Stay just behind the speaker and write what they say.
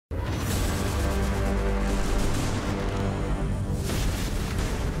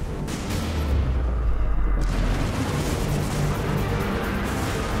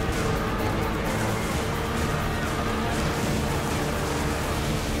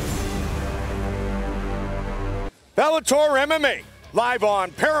Bellator MMA, live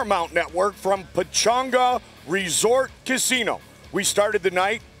on Paramount Network from Pechanga Resort Casino. We started the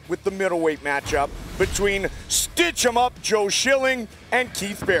night with the middleweight matchup between Stitch 'em Up Joe Schilling and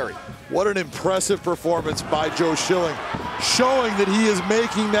Keith Berry. What an impressive performance by Joe Schilling, showing that he is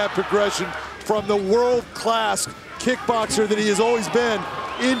making that progression from the world-class kickboxer that he has always been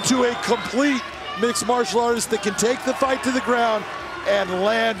into a complete mixed martial artist that can take the fight to the ground and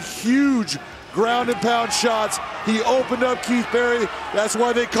land huge ground and pound shots. He opened up Keith Berry. That's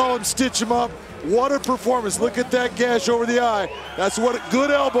why they call him Stitch 'em Up. What a performance. Look at that gash over the eye. That's what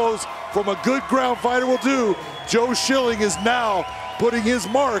good elbows from a good ground fighter will do. Joe Schilling is now putting his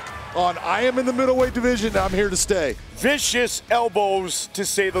mark on I am in the middleweight division, I'm here to stay. Vicious elbows, to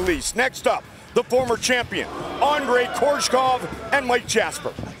say the least. Next up, the former champion, Andrei Koreshkov and Mike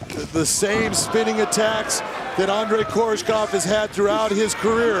Jasper. The same spinning attacks that Andrei Koreshkov has had throughout his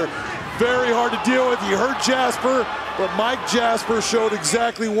career. Very hard to deal with. He hurt Jasper, but Mike Jasper showed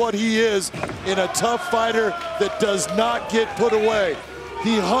exactly what he is in a tough fighter that does not get put away.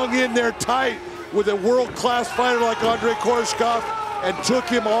 He hung in there tight with a world-class fighter like Andrei Koreshkov and took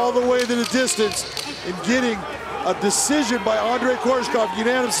him all the way to the distance in getting a decision by Andrei Koreshkov,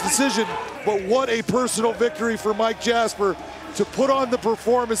 unanimous decision. But what a personal victory for Mike Jasper to put on the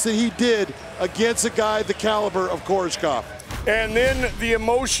performance that he did against a guy the caliber of Koreshkov. And then the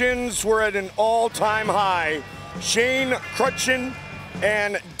emotions were at an all-time high. Shane Crutchin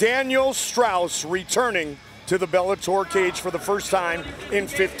and Daniel Strauss returning to the Bellator cage for the first time in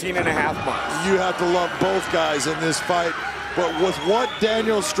 15.5 months. You have to love both guys in this fight, but with what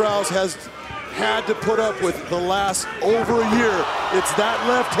Daniel Strauss has had to put up with the last over a year, it's that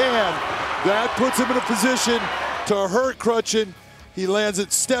left hand that puts him in a position to hurt Crutchin. He lands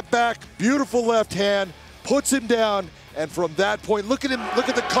it, step back, beautiful left hand, puts him down, and from that point, look at him, look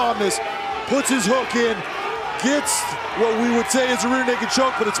at the calmness, puts his hook in, gets what we would say is a rear naked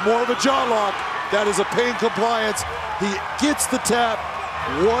choke, but it's more of a jaw lock. That is a pain compliance. He gets the tap.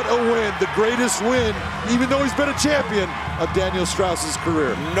 What a win, the greatest win, even though he's been a champion of Daniel Strauss's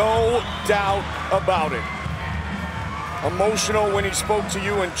career. No doubt about it. Emotional when he spoke to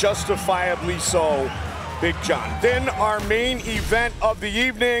you, and justifiably so, Big John. Then our main event of the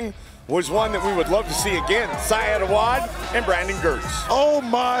evening was one that we would love to see again. Saad and Brandon Girtz. Oh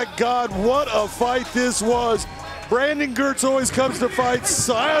my God, what a fight this was. Brandon Girtz always comes to fights.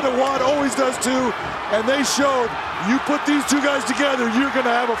 Saad always does too. And they showed, you put these two guys together, you're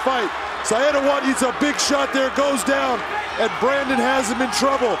gonna have a fight. Saad eats a big shot there, goes down, and Brandon has him in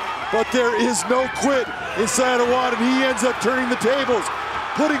trouble. But there is no quit in Saad, and he ends up turning the tables,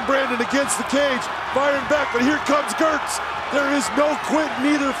 putting Brandon against the cage, firing back, but here comes Girtz. There is no quit in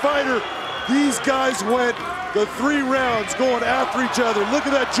either fighter. These guys went the 3 rounds going after each other. Look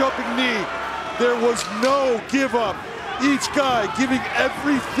at that jumping knee. There was no give up. Each guy giving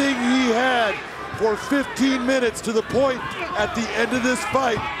everything he had for 15 minutes, to the point at the end of this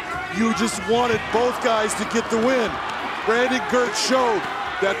fight, you just wanted both guys to get the win. Brandon Girtz showed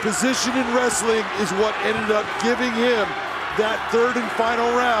that position in wrestling is what ended up giving him that 3rd and final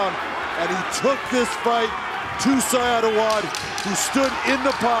round. And he took this fight to Saad, who stood in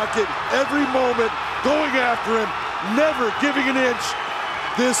the pocket every moment, going after him, never giving an inch.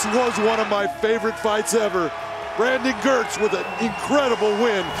 This was one of my favorite fights ever. Brandon Girtz with an incredible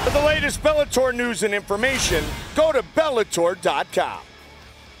win. For the latest Bellator news and information, go to Bellator.com.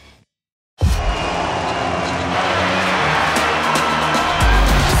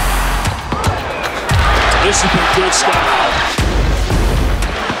 This has been good stuff.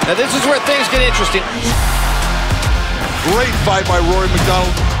 Now this is where things get interesting. Great fight by Rory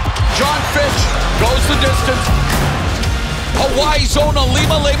McDonald. John Fitch goes the distance. Hawaii zone,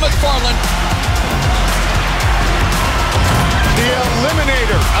 Alima Leigh McFarland.